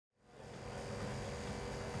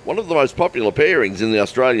One of the most popular pairings in the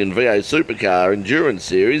Australian V8 Supercar Endurance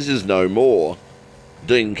Series is no more.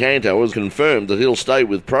 Dean Canto has confirmed that he'll stay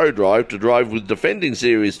with Prodrive to drive with defending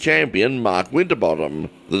series champion Mark Winterbottom.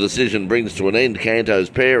 The decision brings to an end Canto's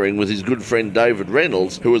pairing with his good friend David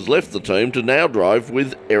Reynolds, who has left the team to now drive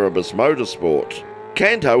with Erebus Motorsport.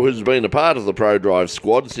 Canto, who's been a part of the Prodrive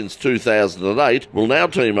squad since 2008, will now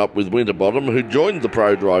team up with Winterbottom, who joined the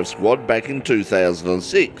Prodrive squad back in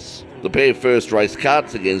 2006. The pair first raced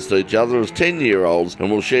karts against each other as 10-year-olds and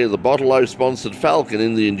will share the Bottle-O-sponsored Falcon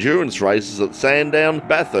in the endurance races at Sandown,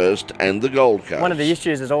 Bathurst and the Gold Coast. One of the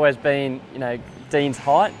issues has always been, Dean's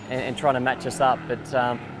height and trying to match us up,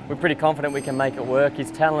 but we're pretty confident we can make it work. His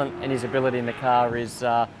talent and his ability in the car is,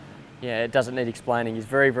 it doesn't need explaining. He's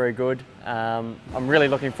very, very good. I'm really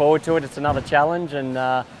looking forward to it. It's another challenge,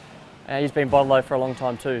 and he's been Bottle-O for a long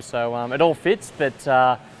time too, so it all fits,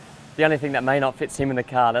 but the only thing that may not fit him in the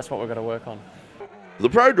car, that's what we've got to work on. The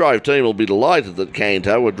Prodrive team will be delighted that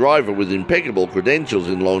Canto, a driver with impeccable credentials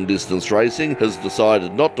in long-distance racing, has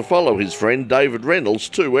decided not to follow his friend David Reynolds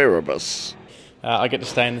to Erebus. I get to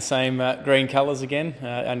stay in the same green colours again.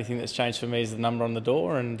 Only thing that's changed for me is the number on the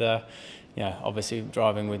door, and obviously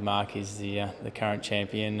driving with Mark is the current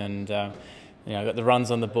champion, and I've got the runs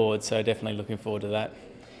on the board, so definitely looking forward to that.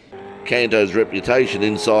 Canto's reputation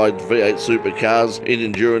inside V8 supercars in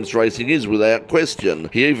endurance racing is without question.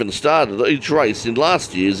 He even started each race in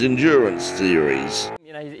last year's endurance series.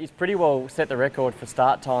 He's pretty well set the record for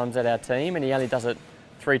start times at our team, and he only does it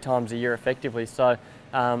 3 times a year effectively. So,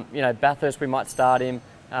 Bathurst we might start him.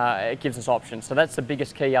 It gives us options. So that's the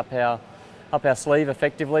biggest key up our sleeve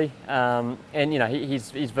effectively.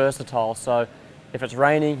 He's versatile. So if it's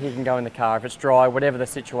raining, he can go in the car. If it's dry, whatever the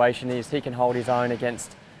situation is, he can hold his own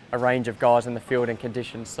against a range of guys in the field and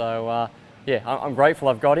conditions. So I'm grateful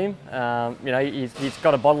I've got him. He's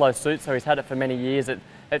got a Bottle-O suit, so he's had it for many years. It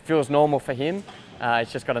feels normal for him.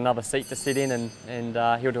 It's just got another seat to sit in,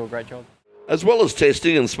 and he'll do a great job. As well as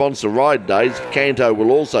testing and sponsor ride days, Canto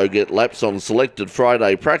will also get laps on selected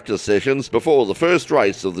Friday practice sessions before the first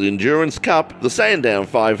race of the Endurance Cup, the Sandown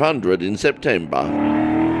 500 in September.